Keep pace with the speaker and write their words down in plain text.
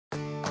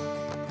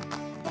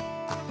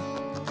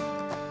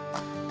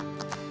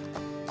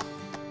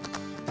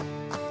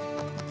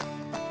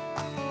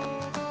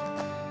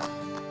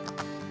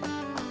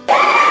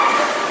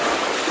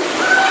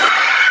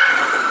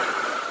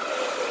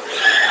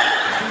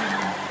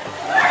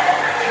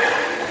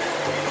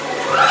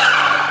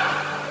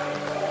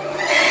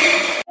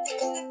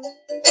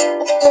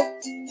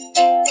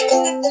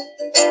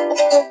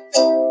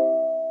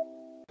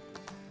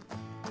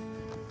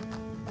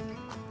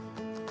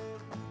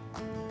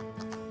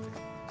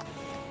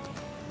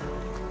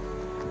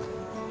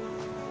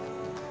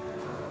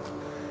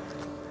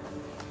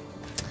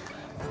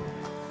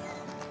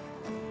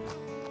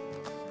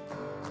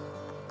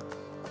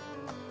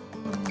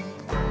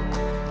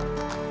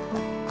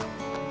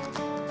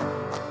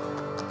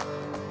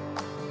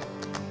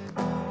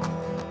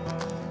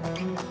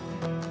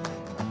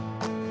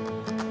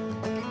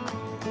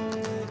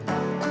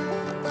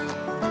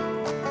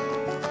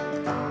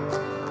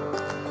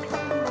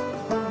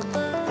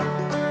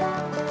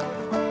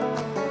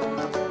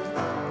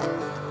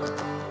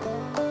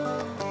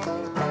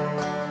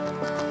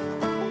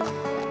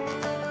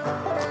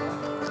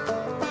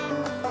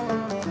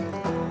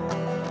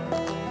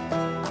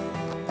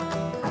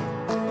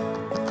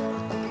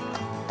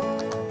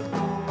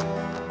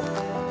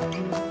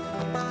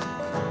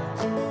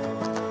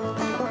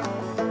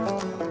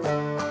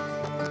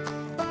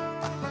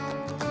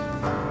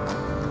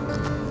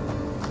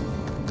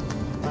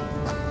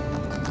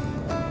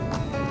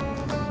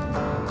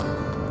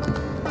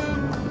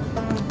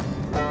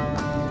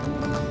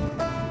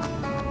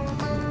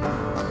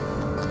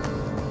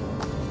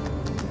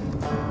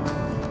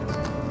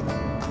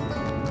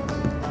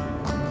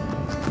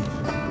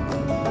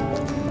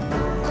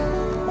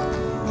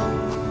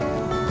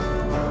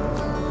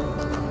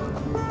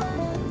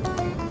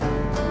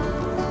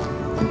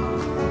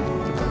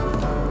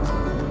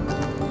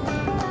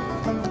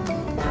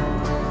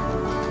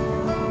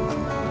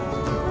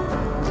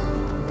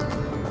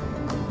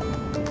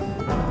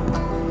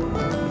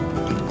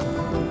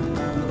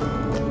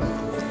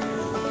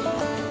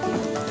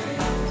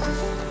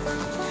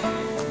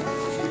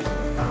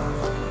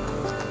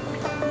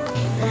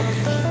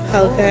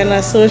How kind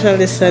of social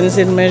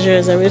distancing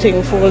measures,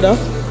 everything fold up.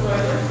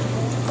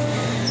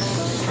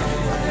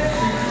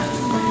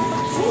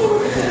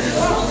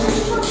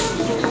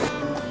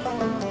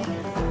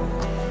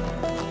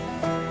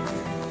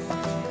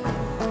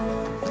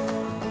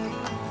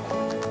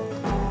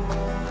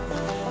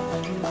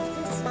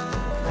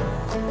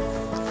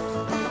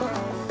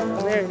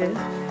 There it is.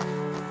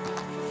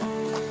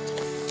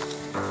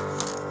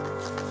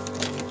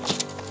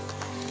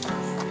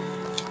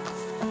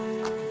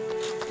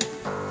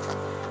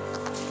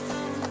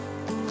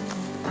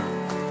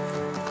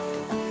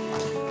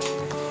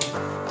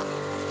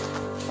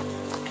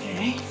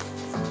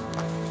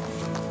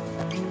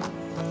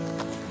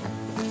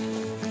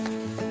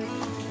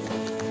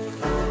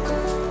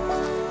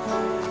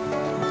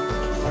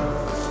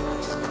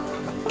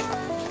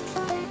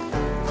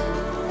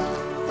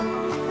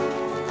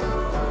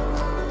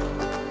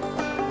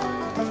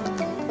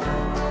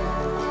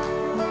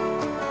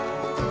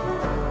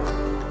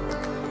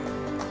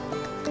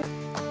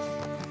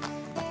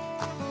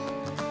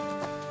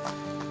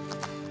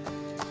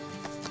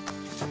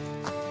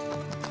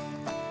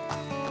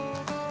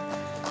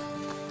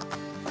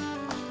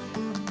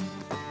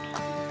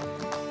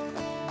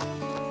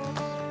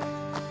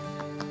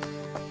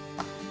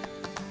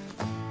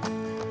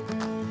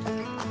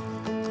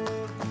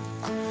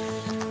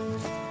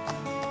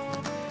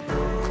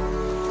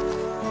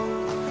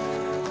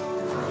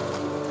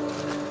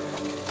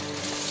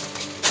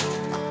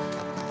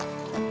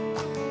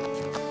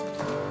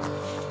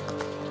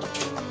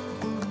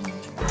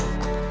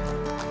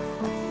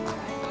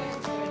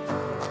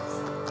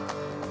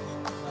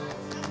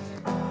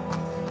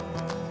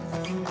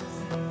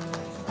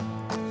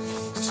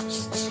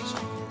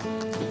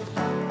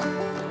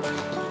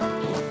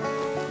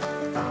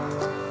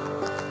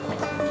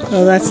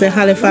 Oh, that's the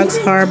Halifax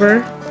harbor.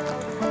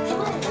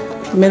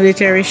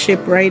 Military ship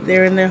right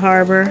there in the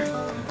harbor.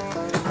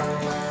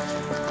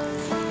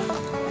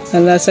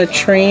 And that's a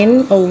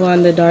train over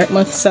on the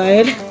Dartmouth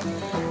side.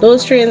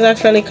 Those trains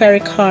actually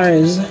carry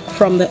cars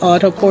from the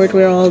auto port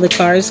where all the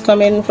cars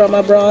come in from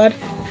abroad.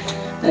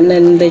 And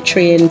then the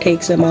train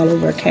takes them all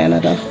over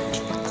Canada.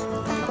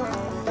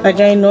 A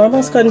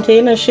ginormous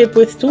container ship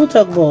with 2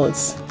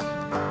 tugboats.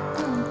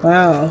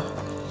 Wow.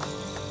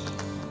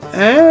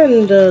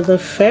 And the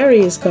ferry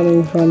is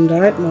coming from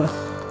Dartmouth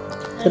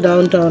to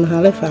downtown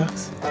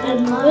Halifax.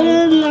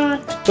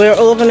 We're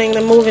opening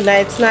the movie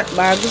night snack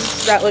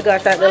bags that we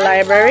got at the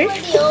library. I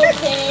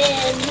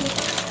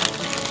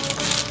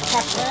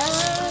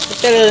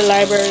tell you, the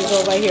libraries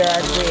over here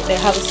are great. They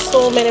have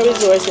so many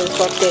resources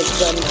for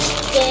kids and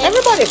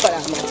everybody for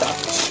that matter.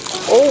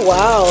 Oh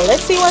wow,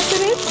 let's see what's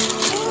in it.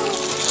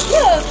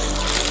 Look.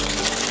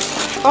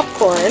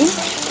 Popcorn.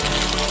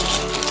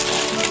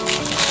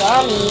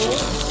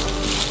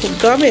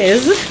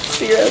 Gummies?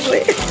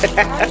 Seriously?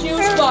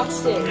 Juice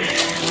boxes.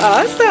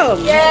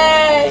 Awesome.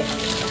 Yay.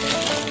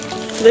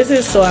 This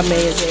is so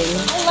amazing.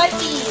 I like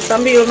these.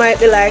 Some people might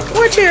be like,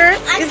 what here?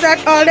 Is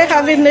that all they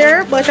have in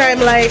there? But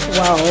I'm like,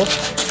 wow.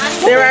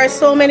 There are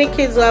so many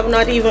kids who have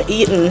not even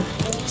eaten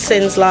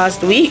since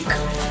last week.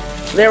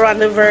 They're on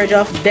the verge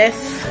of death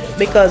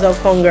because of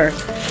hunger.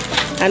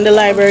 And the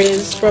library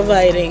is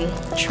providing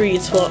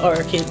treats for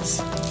our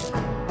kids.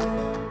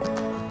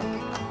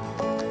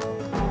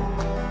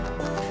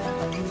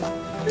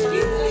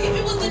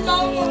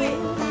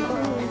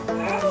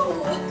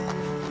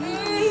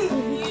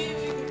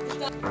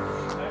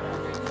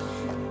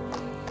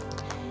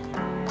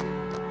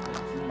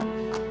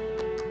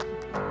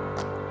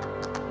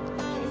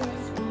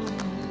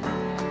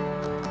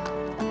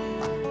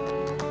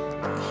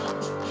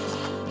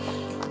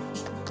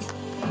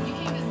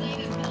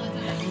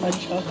 Hot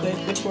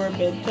chocolate before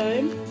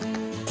bedtime.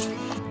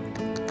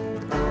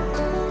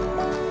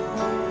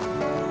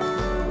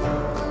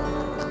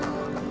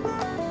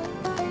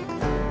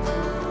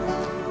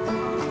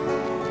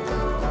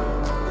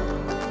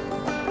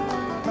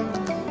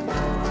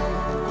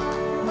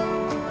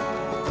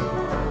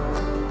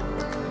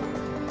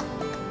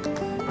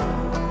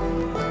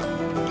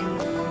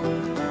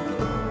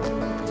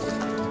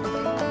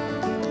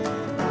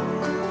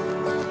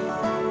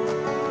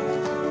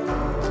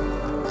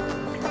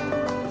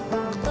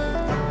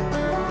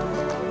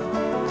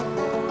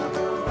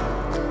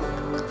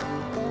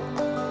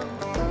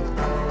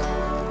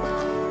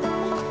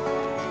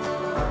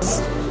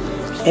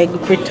 Egg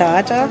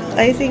frittata,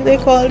 I think they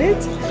called it,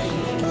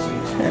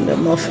 and a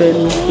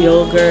muffin,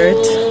 yogurt,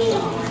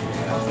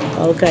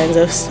 all kinds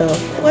of stuff.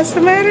 What's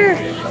the matter?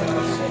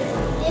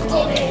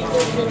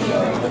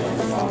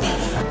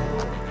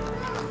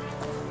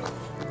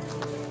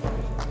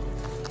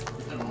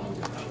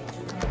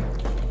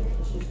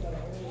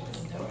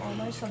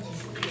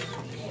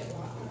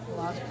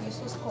 Last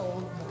piece was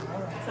cold.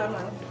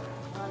 Salmon.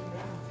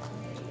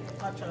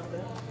 Hot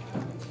chocolate.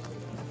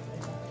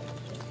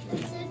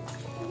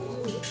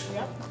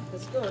 Yep,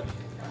 it's good.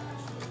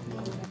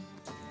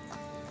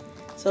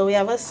 So we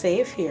have a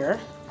safe here,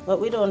 but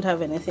we don't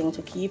have anything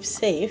to keep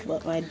safe.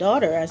 But my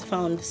daughter has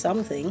found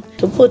something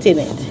to put in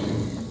it.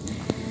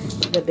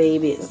 The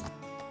babies.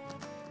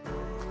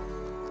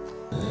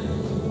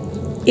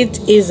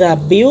 It is a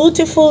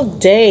beautiful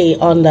day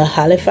on the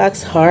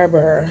Halifax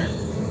Harbor.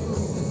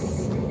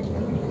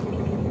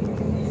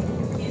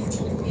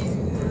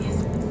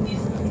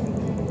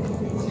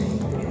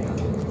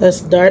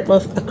 That's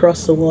Dartmouth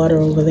across the water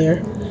over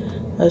there.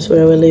 That's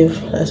where we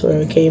live. That's where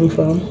we came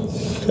from,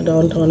 to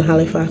downtown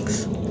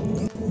Halifax.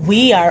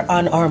 We are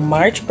on our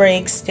March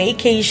break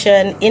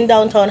staycation in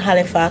downtown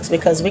Halifax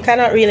because we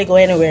cannot really go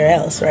anywhere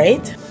else,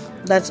 right?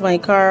 That's my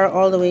car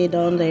all the way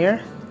down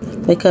there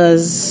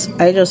because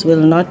I just will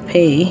not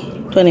pay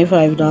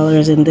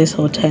 $25 in this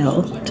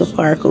hotel to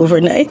park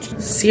overnight.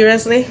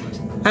 Seriously,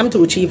 I'm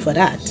too cheap for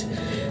that.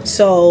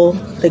 So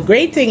the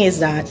great thing is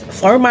that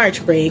for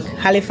March break,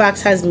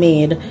 Halifax has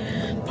made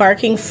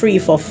parking free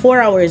for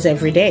 4 hours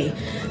every day.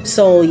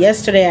 So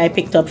yesterday I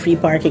picked up free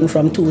parking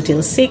from 2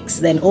 till 6,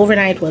 then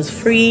overnight was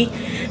free,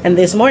 and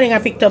this morning I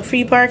picked up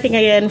free parking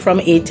again from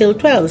 8 till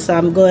 12, so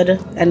I'm good.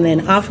 And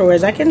then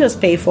afterwards I can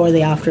just pay for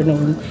the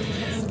afternoon.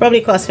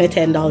 Probably cost me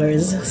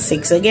 $10.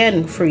 6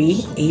 again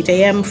free, 8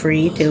 a.m.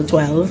 free till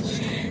 12,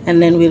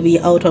 and then we'll be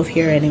out of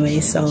here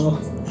anyway. So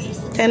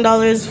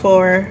 $10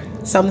 for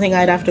something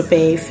I'd have to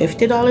pay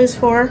 $50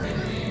 for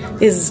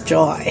is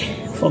joy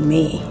for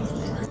me.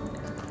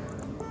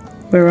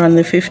 We're on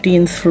the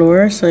 15th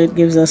floor, so it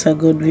gives us a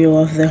good view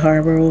of the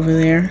harbor over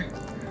there.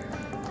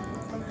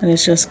 And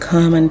it's just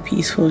calm and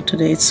peaceful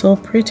today. It's so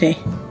pretty.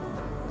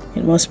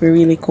 It must be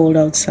really cold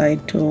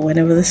outside too.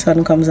 Whenever the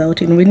sun comes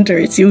out in winter,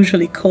 it's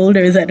usually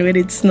colder than when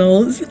it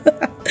snows.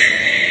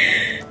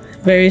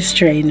 Very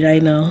strange, I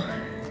know.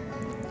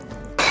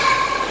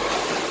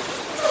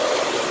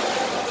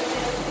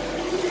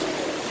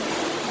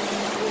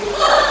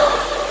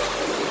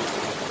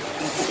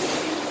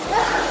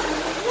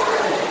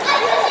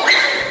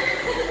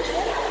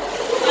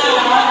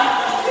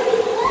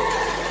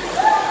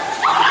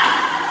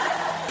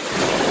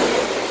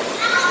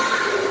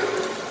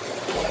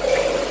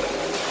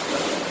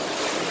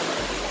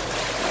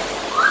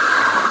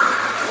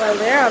 Well,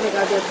 they're having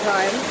a good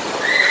time.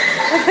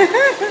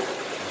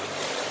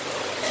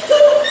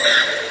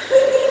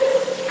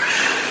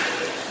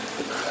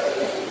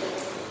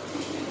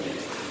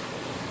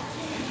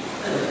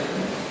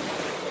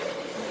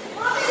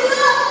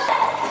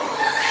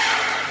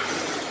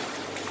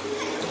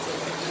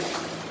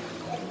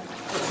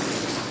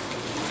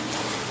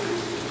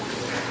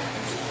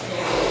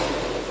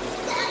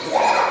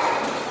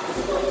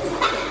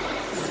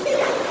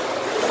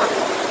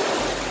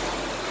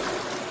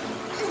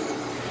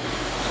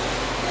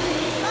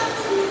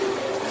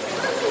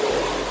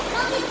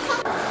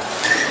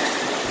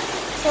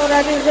 So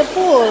that is the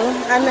pool,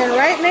 and then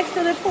right next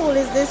to the pool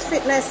is this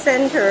fitness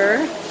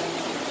center.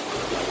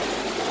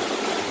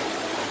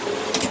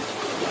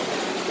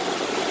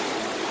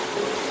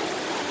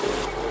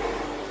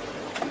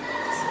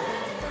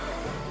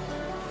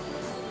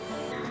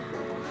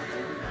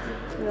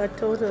 We got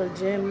total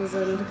gyms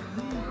and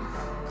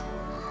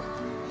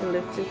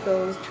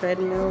ellipticals,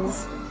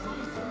 treadmills.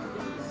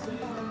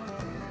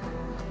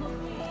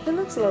 It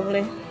looks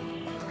lovely.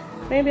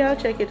 Maybe I'll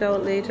check it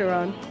out later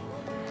on.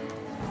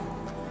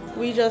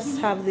 We just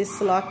have this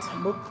slot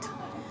booked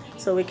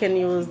so we can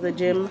use the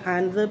gym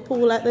and the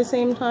pool at the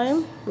same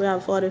time. We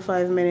have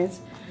 45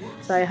 minutes,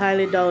 so I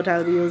highly doubt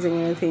I'll be using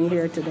anything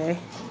here today.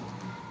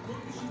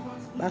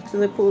 Back to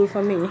the pool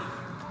for me.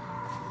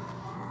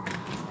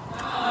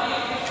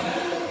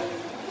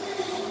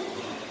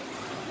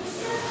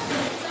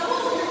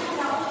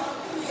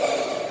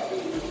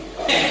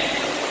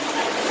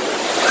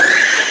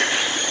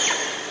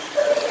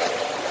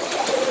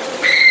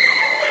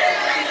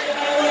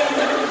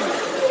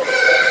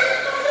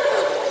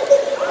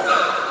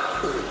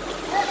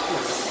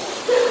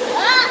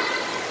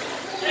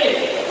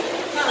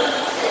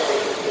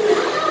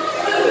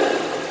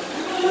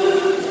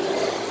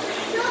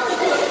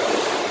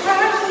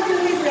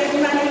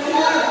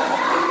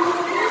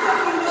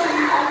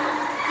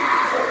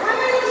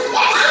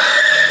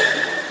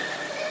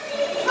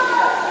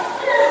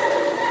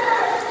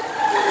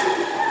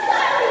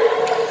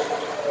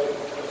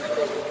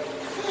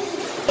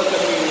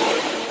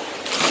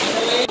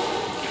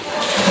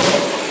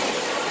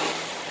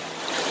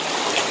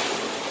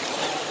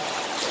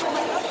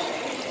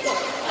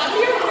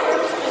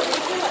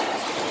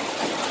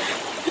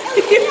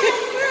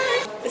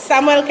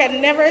 Samuel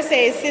can never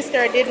say his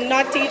sister did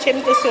not teach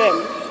him to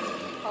swim.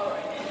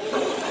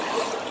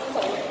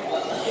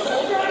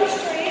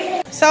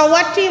 So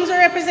what teams are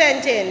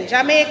representing?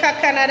 Jamaica,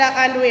 Canada,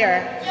 and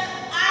where?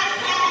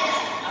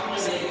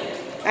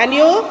 And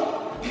you?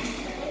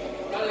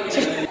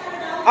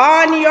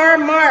 On your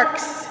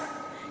marks.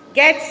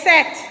 Get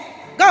set.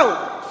 Go.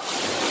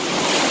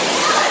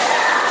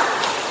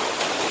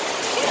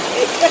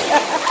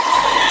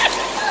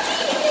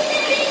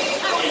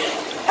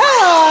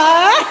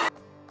 Aww.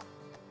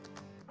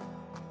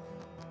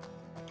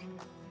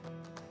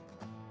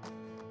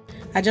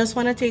 I just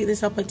want to take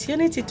this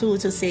opportunity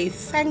to say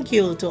thank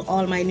you to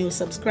all my new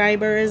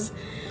subscribers.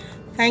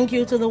 Thank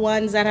you to the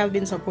ones that have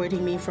been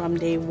supporting me from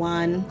day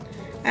one.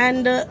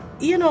 And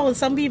you know,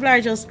 some people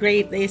are just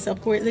great. They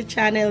support the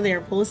channel.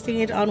 They're posting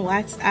it on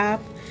WhatsApp.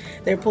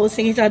 They're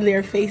posting it on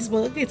their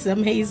Facebook. It's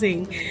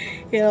amazing.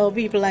 You know,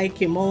 people like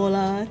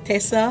Kimola,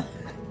 Tessa.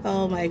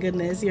 Oh my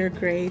goodness, you're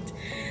great.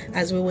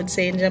 As we would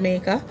say in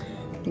Jamaica,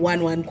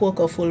 one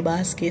cocoa full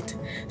basket.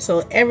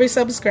 So every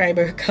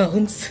subscriber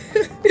counts.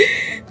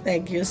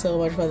 Thank you so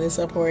much for the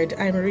support.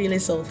 I'm really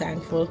so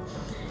thankful.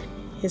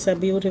 It's a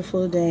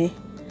beautiful day.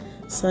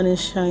 Sun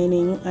is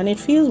shining and it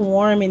feels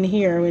warm in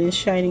here when it's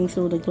shining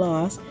through the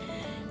glass,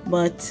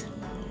 but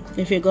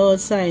if you go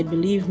outside,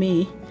 believe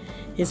me,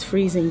 it's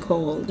freezing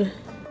cold.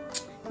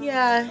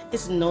 Yeah,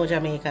 it's no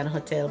Jamaican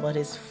hotel, but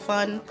it's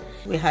fun.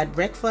 We had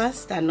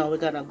breakfast and now we're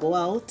gonna go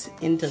out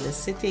into the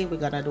city. We're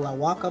gonna do a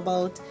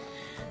walkabout.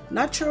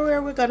 Not sure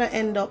where we're gonna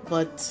end up,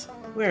 but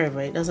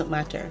wherever, it doesn't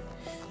matter.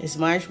 It's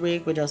March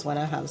break. We just want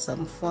to have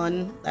some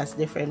fun. That's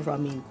different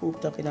from being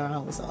cooped up in our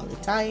house all the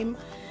time.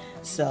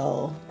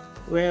 So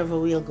wherever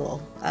we'll go,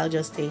 I'll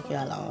just take you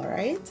along. All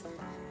right,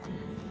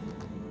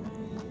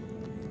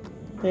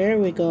 there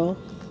we go.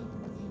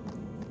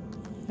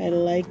 I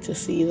like to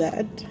see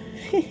that.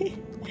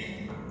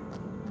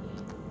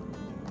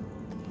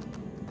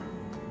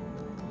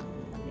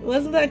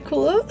 Wasn't that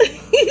cool?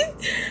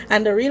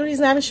 And the real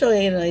reason I'm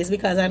showing you is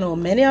because I know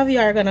many of you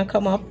are gonna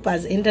come up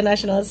as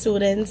international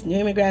students, new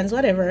immigrants,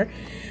 whatever,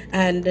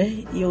 and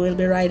you will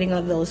be riding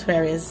on those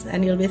ferries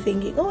and you'll be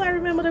thinking, oh, I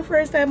remember the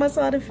first time I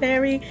saw the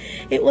ferry,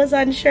 it was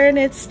on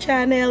Shernet's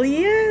channel.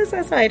 Yes,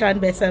 I saw it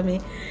on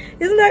Besami.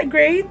 Isn't that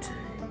great?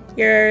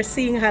 You're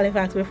seeing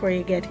Halifax before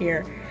you get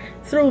here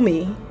through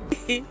me.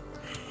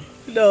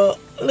 No,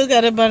 look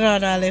at the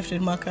banana I left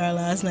in my car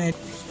last night.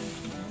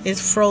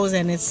 It's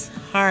frozen, it's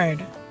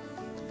hard.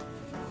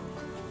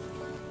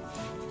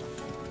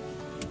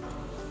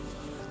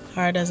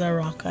 Hard as a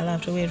rock. I'll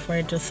have to wait for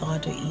it to thaw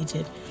to eat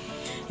it.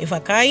 If I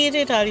can't eat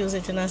it, I'll use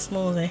it in a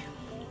smoothie,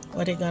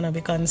 but it's gonna be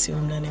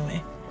consumed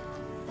anyway.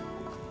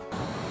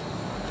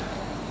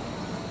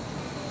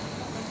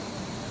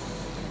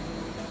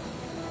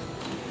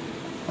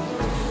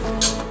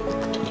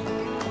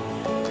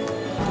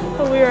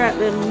 We're at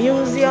the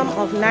Museum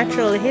of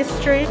Natural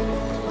History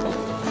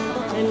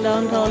in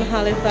downtown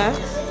Halifax.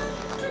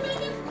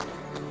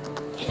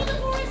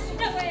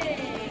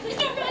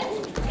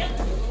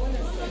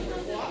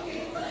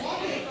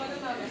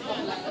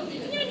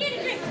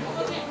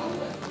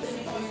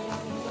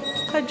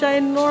 A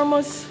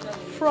ginormous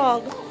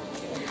frog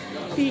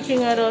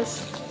peeking at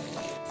us.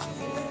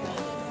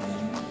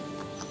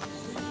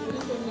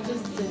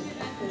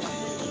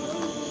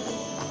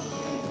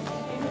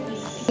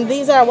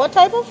 These are what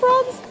type of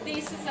frogs?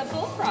 This is a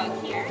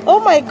bullfrog here. Oh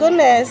my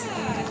goodness.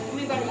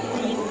 We got a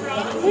green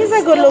frog. He's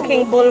a good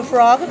looking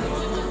bullfrog. Not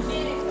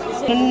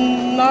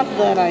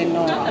that I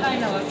know Not that of. I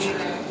know of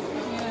either.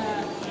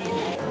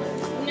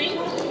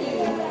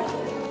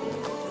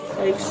 Yeah.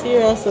 Like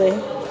seriously.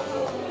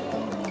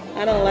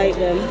 I don't like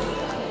them.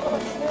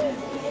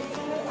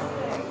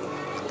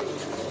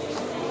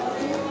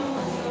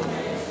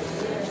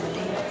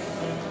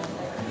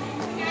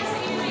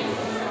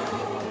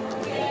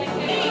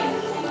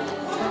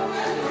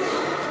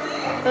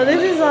 So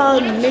this is all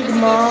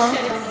Mi'kmaq,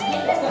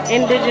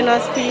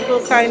 indigenous people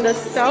kind of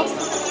stuff.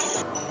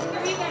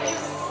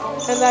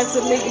 And that's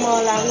the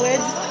Mi'kmaq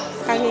language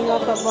hanging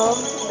up above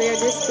their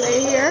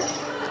display here.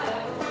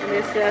 And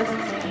it's just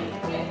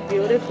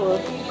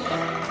beautiful.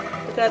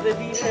 Look at the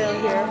detail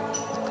here.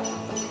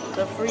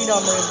 The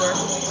Freedom River.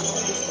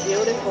 It's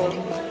beautiful.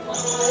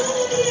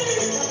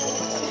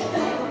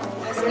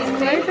 It's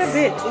quite a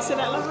bit. You see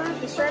that lover?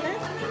 The Shernет?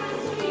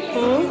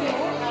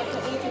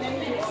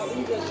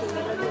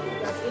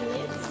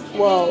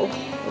 Wow,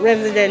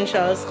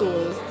 residential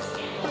schools.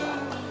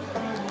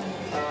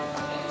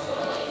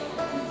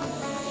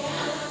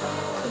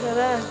 Look at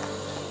that.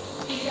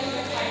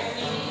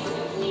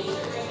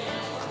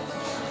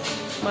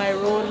 My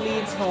road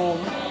leads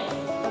home.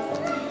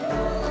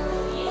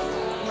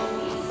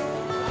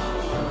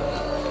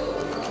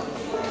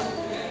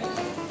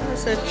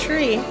 That's a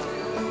tree.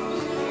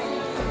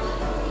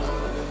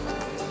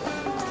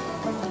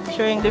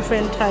 Showing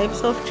different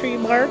types of tree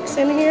barks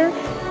in here.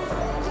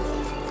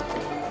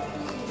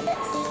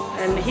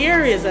 And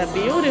here is a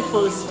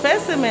beautiful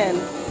specimen.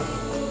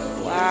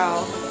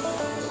 Wow.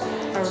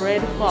 A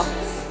red fox.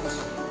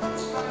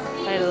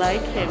 I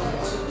like him.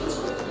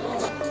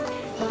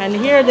 And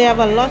here they have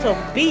a lot of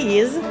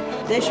bees.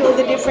 They show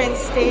the different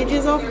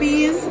stages of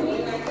bees.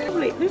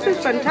 This is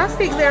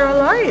fantastic. They're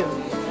alive.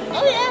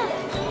 Oh yeah.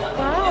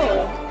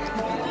 Wow.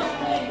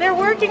 They're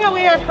working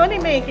away at honey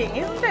making,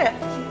 isn't it?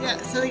 Yeah,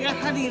 so they got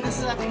honey. This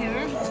is up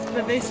here.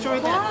 But they store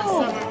that in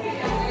Wow. the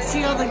summer.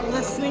 See all the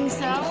glistening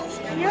cells?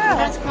 Yeah.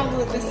 That's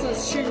probably this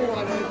is sugar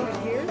water right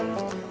here.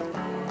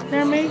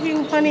 They're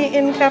making honey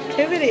in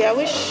captivity. I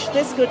wish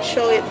this could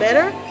show it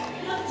better.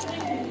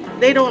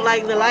 They don't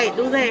like the light,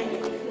 do they?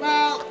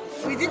 Well,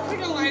 we did put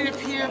a light up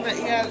here, but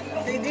yeah,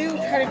 they do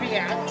kind of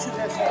react to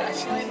the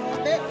flashlight a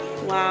little bit.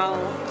 Wow.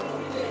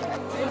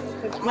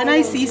 When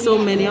I see so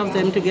many of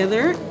them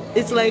together,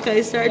 it's like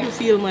I start to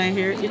feel my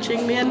hair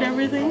itching me and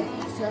everything.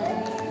 So,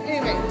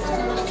 anyway.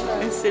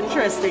 It's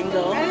interesting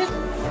though.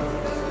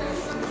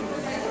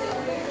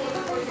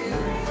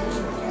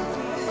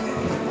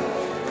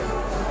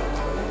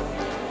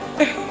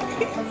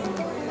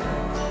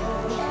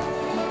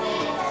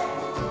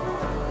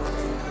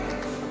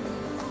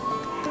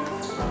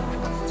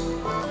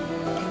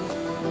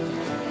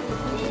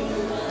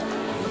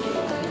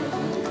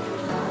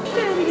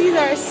 These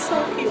are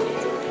so cute.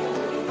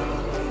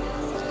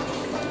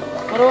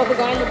 What about the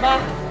guy in the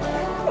back?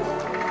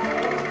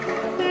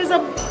 There's a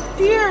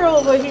deer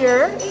over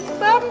here. It's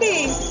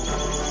Bambi.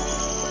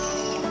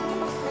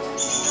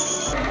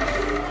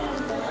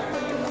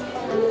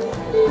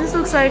 This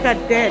looks like a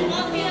den.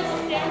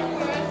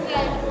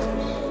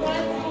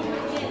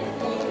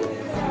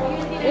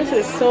 This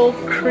is so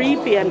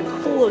creepy and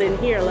cool in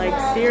here, like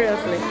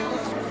seriously.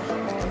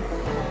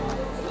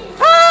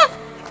 Ah!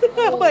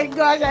 Oh my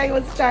gosh, I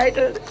was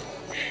startled.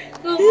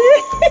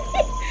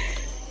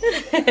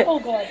 Oh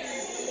God.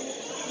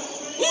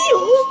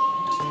 Ew!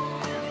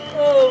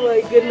 Oh my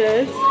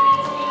goodness.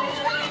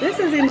 This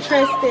is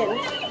interesting.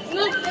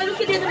 Look at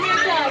the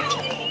meerkat.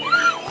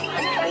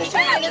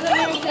 There's a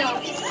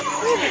meerkat.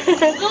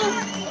 Look.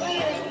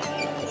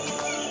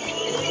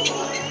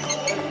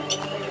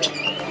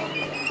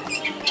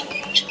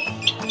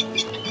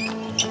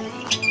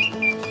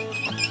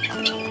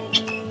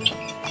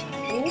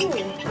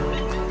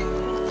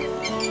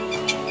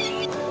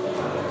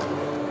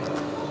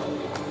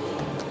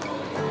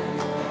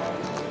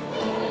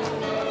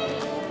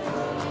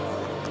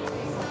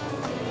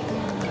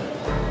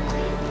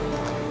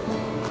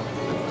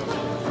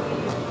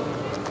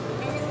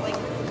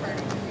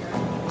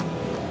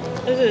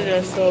 This is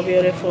just so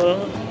beautiful.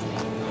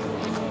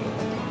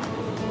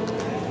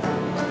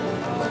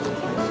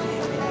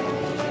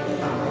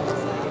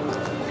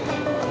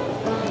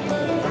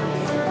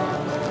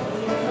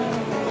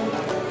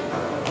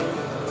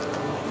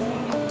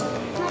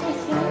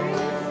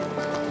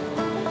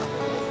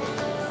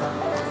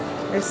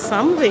 There's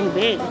something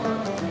big. Oh,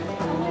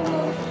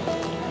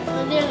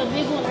 there's a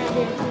big one right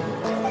there.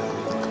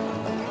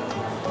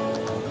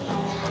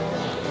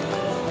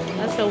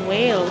 That's a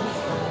whale.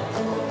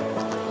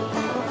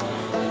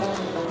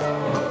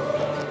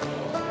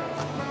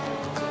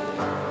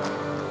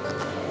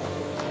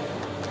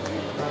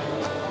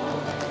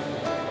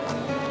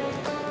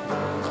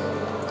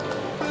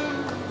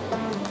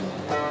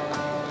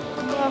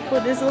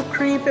 But this look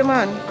creepy,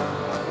 man.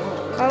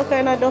 All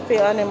kind of dopey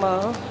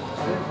animal.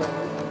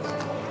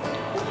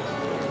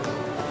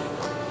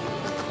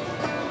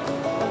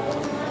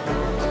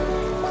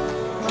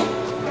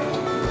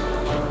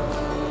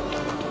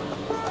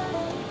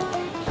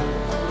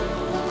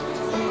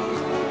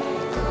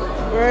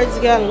 Birds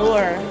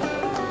galore.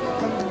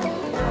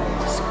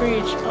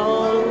 Screech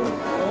owl.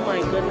 Oh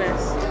my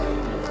goodness.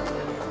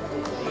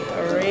 A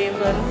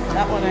raven.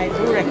 That one I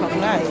do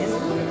recognize.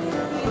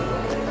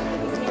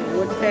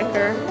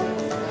 Woodpecker.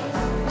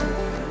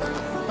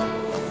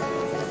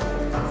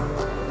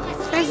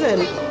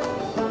 Pheasant.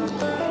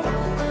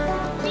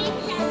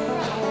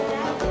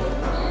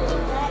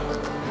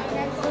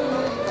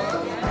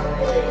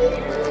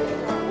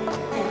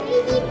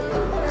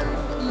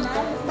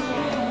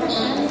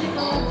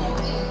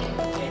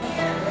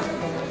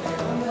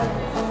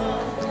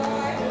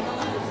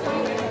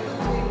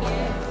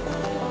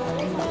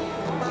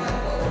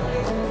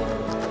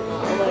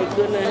 Oh my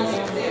goodness.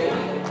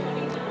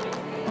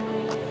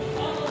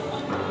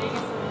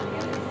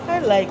 I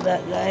like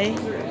that guy.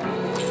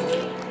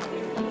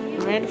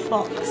 Red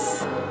fox.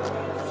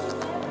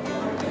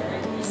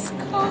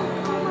 Skunk.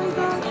 Oh my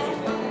gosh.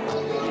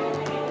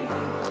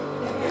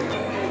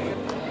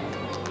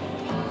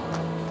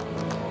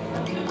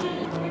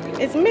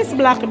 It's Miss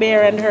Black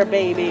Bear and her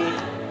baby.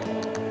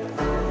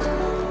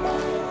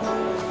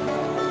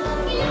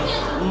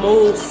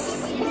 Moose.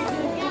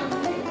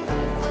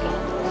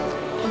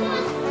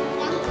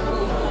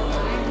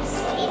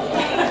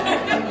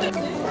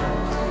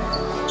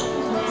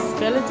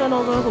 Skeleton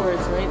over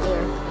horse right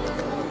there.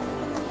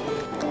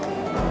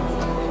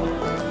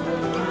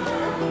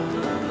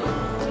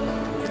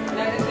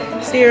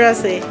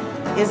 Seriously,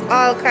 it's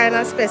all kind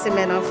of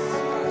specimen of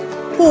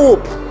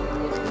poop,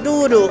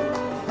 doo-doo.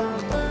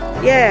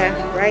 Yeah,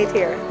 right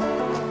here.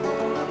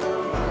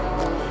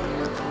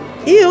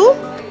 Ew.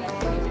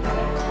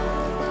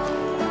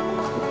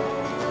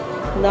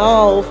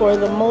 Now for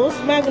the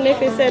most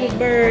magnificent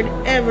bird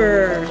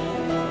ever,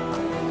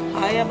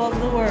 high above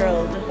the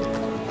world.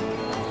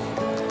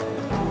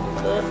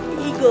 The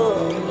eagle.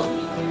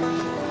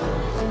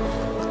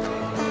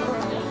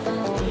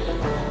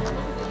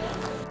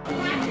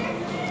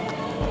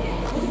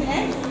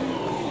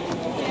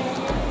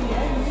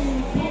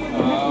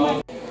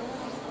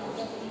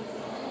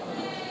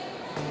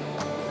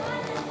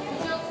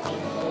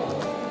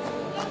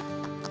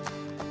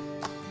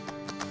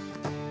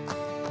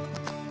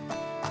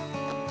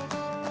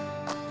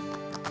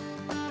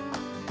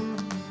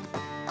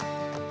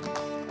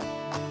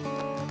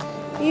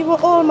 Even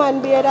old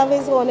man beard have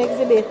his own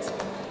exhibit.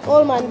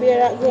 Old man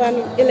beard go on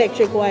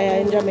electric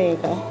wire in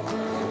Jamaica.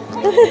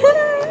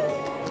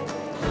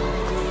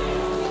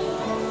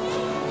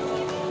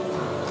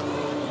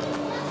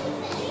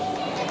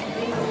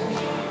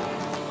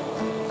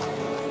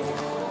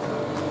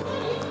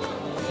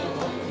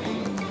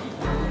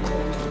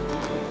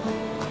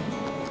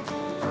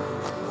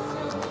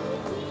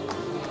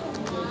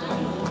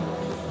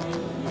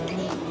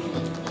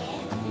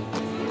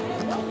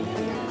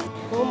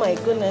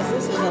 my goodness,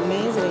 this is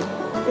amazing.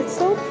 It's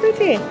so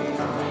pretty.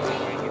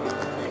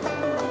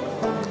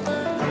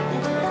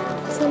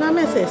 It's an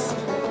amethyst.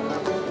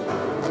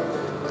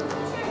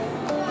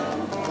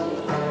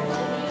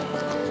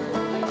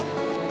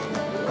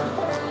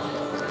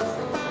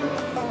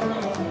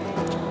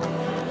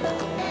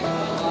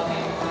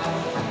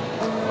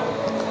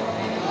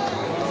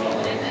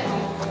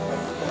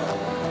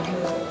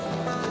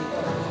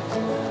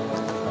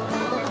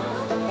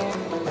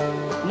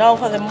 Now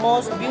for the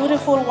most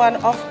beautiful one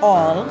of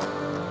all,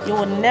 you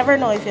would never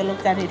know if you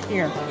looked at it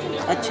here.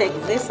 Check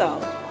this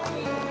out.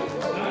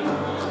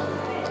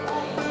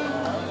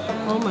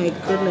 Oh my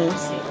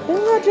goodness.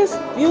 Isn't that just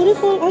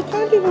beautiful? I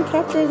can't even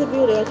capture the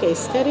beauty. Okay,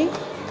 steady.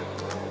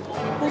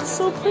 That's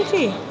so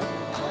pretty.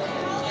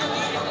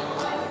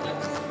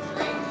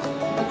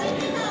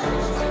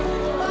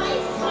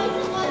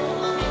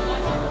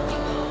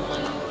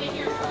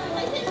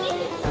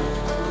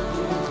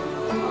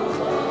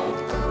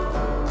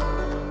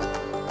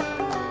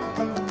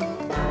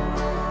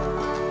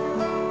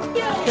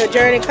 The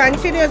journey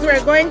continues.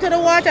 We're going to the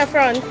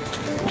waterfront.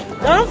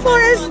 Don't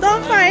force,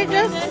 don't fight,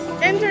 just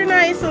enter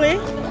nicely.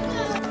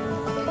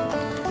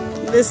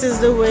 This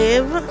is the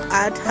wave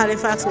at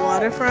Halifax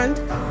Waterfront.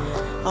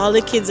 All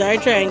the kids are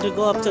trying to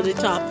go up to the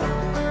top.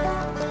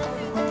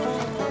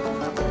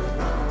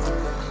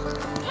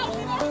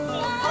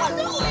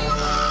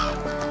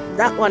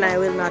 That one I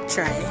will not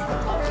try.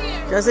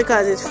 Just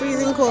because it's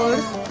freezing cold.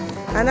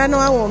 And I know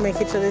I won't make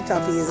it to the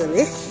top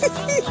easily.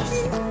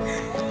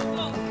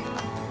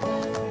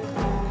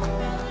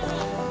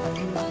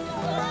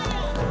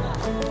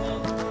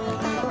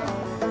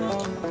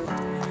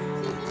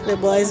 The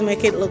boys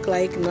make it look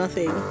like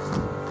nothing.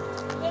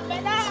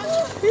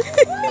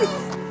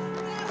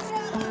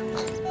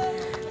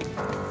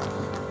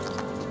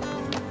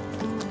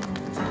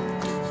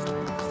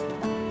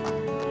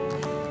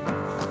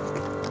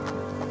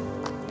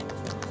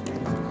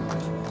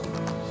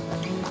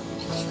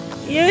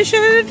 You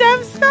shouldn't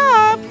have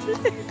stopped.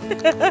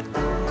 I'm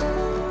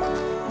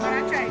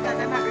gonna try because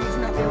I'm not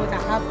reaching up here, but I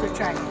have to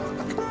try it.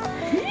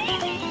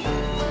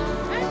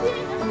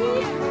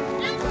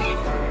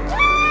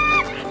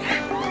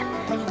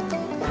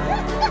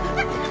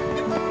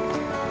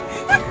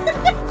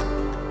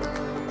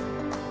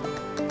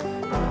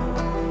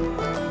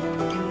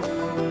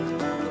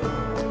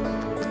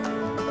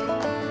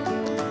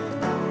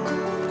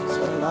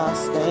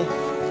 Last day.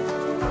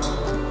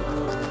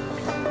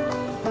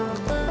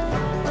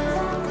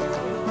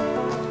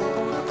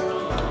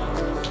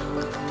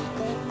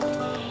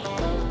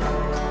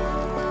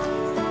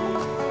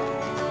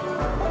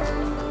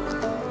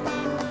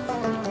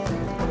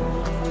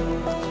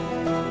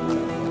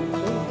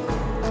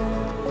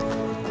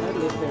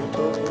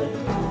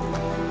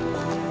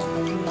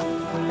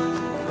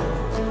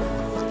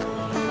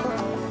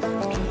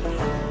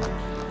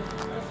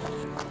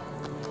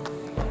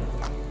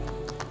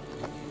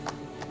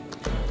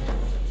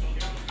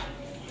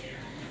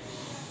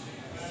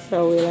 So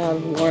we'll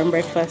have warm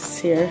breakfast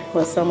here,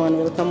 where someone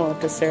will come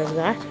out to serve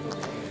that.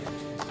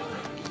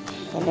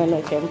 And then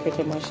we can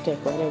pretty much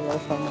take whatever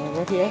from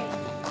over here.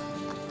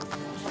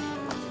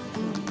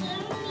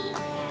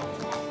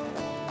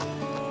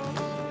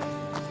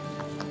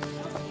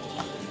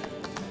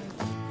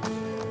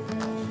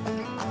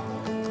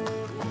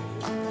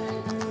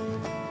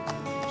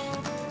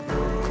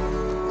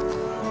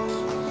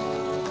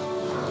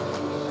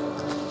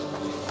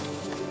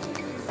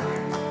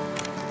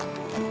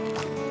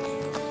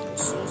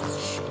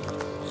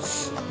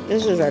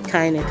 This is a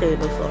tiny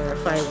table for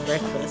 5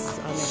 breakfasts,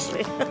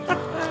 honestly.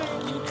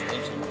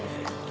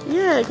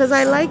 Yeah, because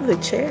I like the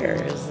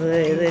chairs.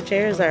 The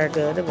chairs are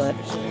good, but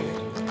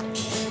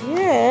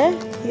yeah,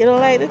 you don't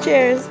like the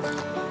chairs.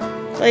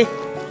 Like,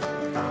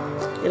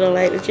 you don't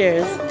like the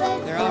chairs?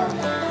 There are.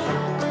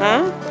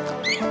 Huh?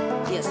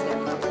 Yes, there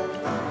are.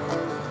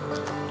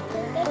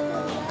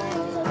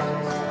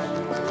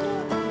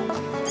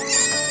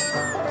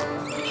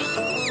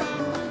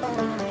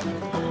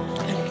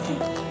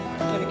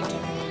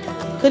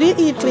 Could you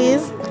eat,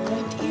 please?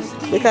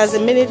 Because the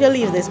minute you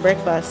leave this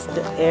breakfast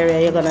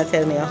area, you're going to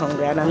tell me you're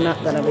hungry, and I'm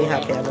not going to be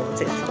happy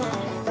about it.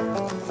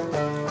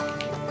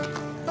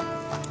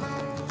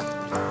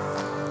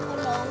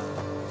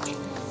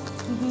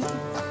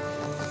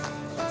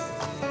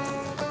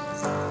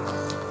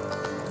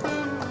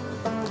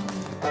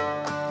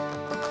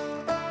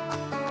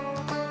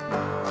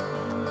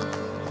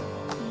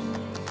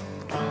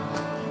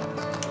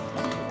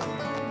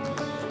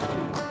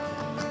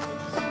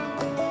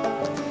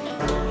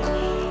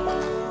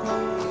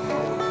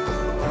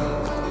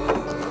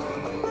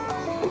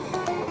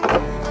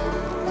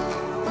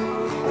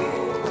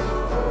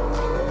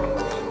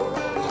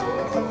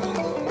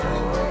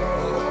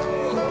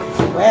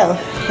 Well,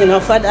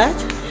 enough for that.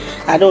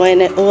 I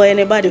don't owe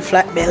anybody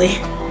flat belly.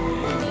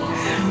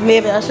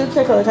 Maybe I should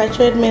check out a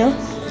treadmill.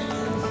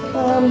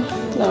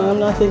 No, I'm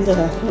not into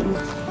that.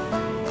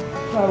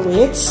 Our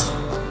weights.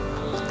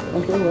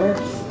 Okay,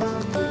 works.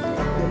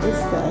 This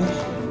guy.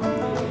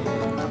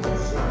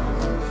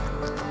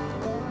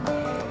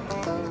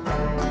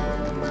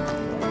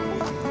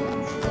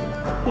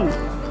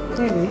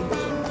 Maybe.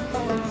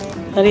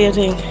 What do you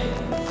think?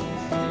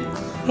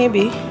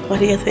 Maybe. What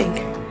do you think?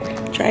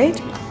 Try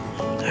it?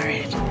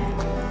 Alright.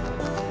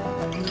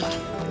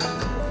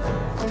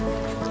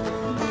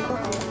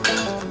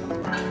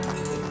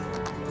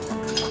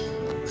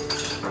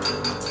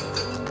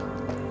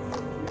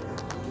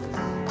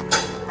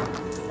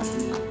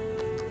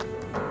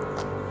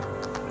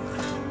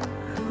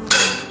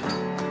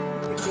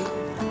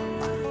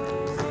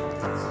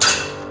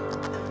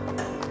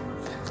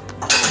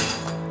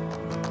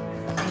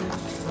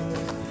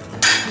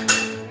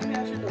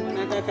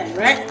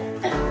 Right?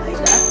 Like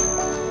that.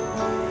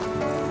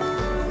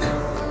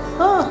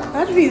 Oh,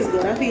 that feels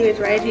good. I feel it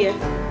right here.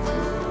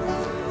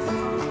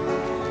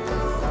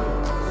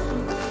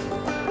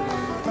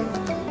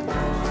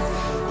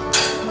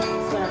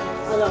 Sorry,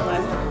 hold on,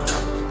 man.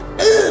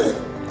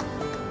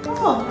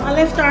 Oh, my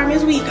left arm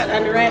is weaker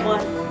than the right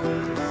one.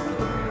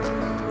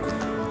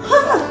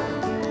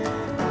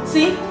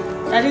 See?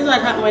 That is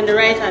what happens when the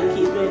right hand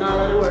keeps doing all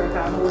of the work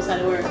and most of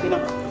the work, you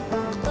know.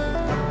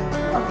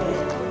 Okay.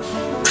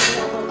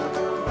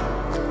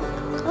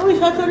 I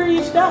wish I could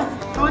reach that.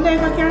 I wonder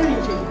if I can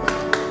reach it.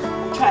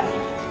 Try it.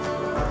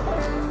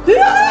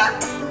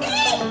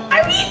 I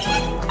reached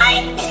it!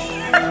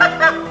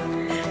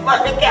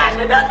 But I can't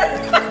do that.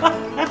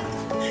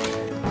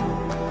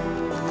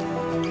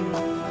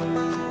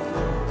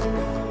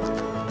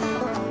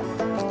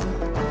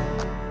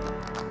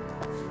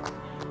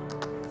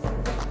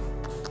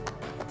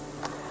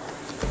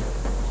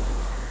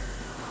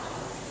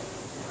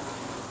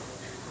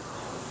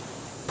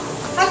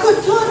 I could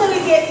totally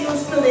get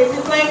used to this.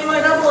 It's like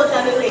going a boat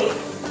on the lake.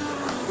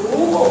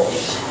 Ooh.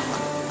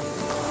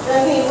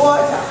 Doesn't need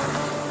water.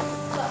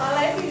 So all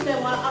I think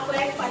them are up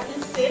like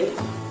patches still.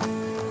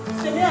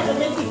 So they are the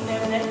main thing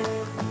them there.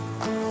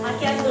 I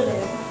can't do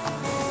them.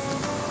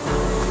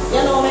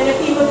 You know, many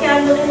people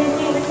can't do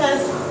anything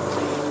because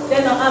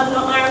they don't have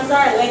no arms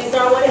or legs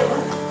or whatever.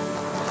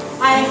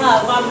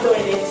 I'm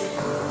doing it.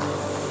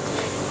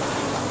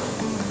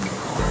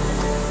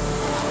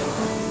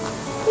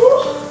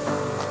 Woo.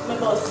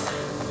 Because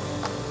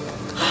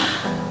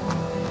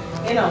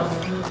you know,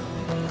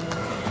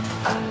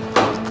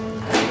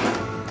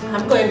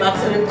 I'm going back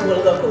to the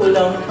pool, go cool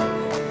down.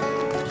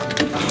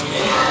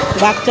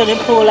 Back to the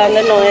pool and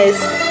the noise.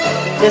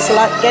 Just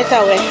get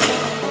away.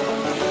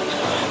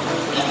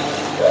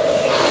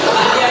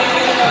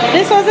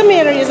 This was the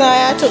main reason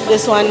why I took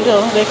this one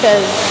too,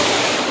 because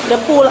the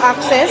pool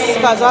access,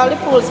 because all the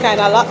pools kind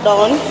of locked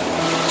down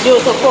due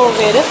to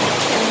COVID.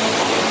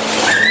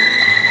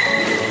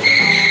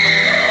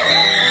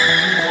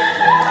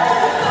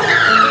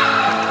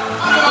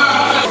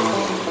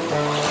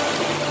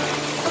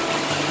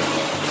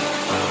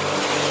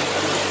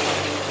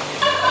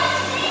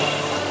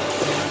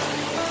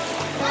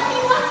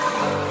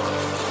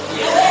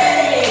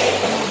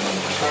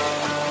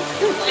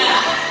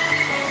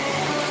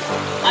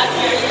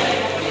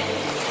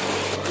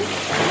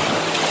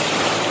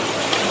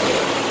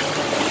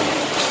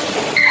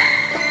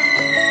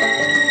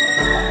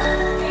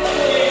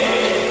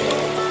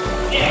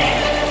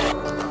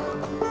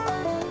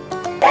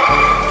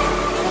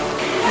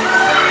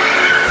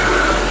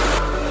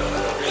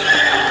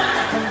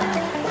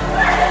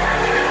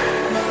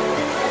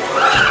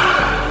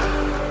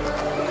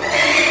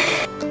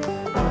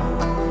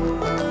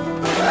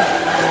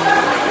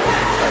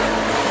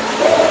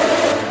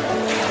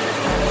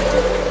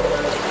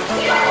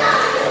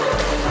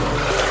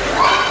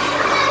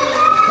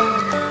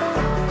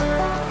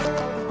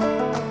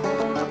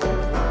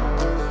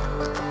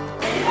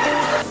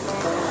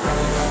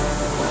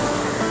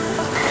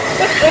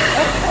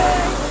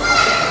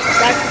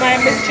 That's my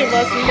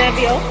mischievous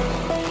nephew.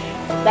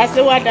 That's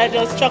the one that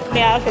just chucked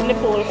me off in the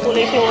pool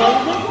fully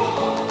clothed.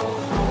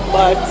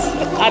 But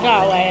I don't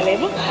know where I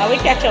live. I will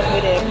catch up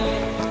with him.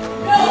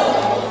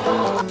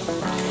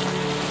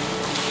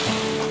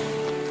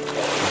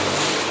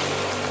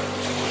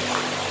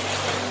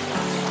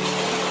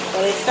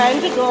 Well, it's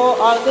time to go.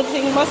 All good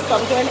things must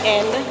come to an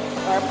end.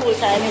 Our pool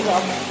time is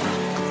up.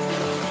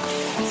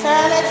 So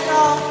let's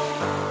go.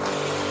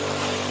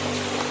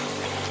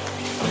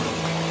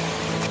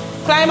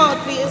 Climb out,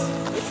 please.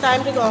 It's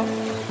time to go.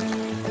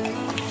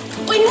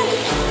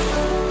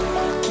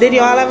 Did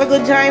you all have a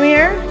good time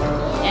here?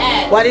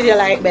 Yes. What did you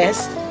like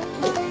best?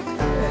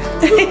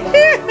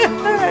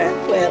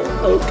 Well,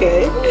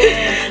 okay.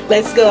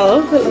 Let's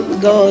go.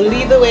 Go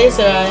lead the way,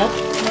 Soraya.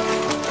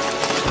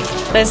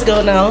 Let's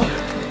go now.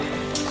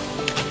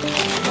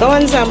 Go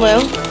on,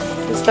 Samuel.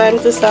 It's time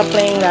to stop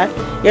playing that.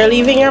 You're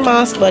leaving your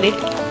mask, buddy.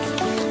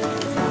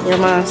 Your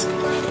mask.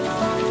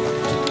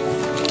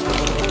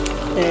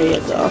 There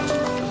you go.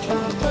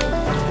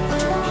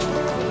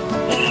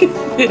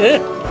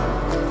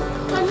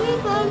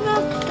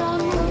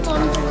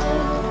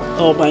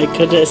 Oh my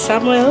goodness,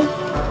 Samuel.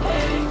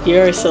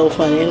 You're so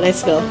funny.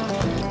 Let's go.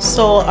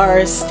 So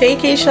our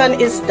staycation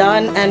is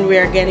done and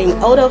we're getting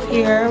out of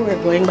here.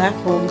 We're going back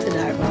home to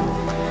Darwin.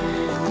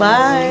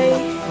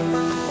 Bye.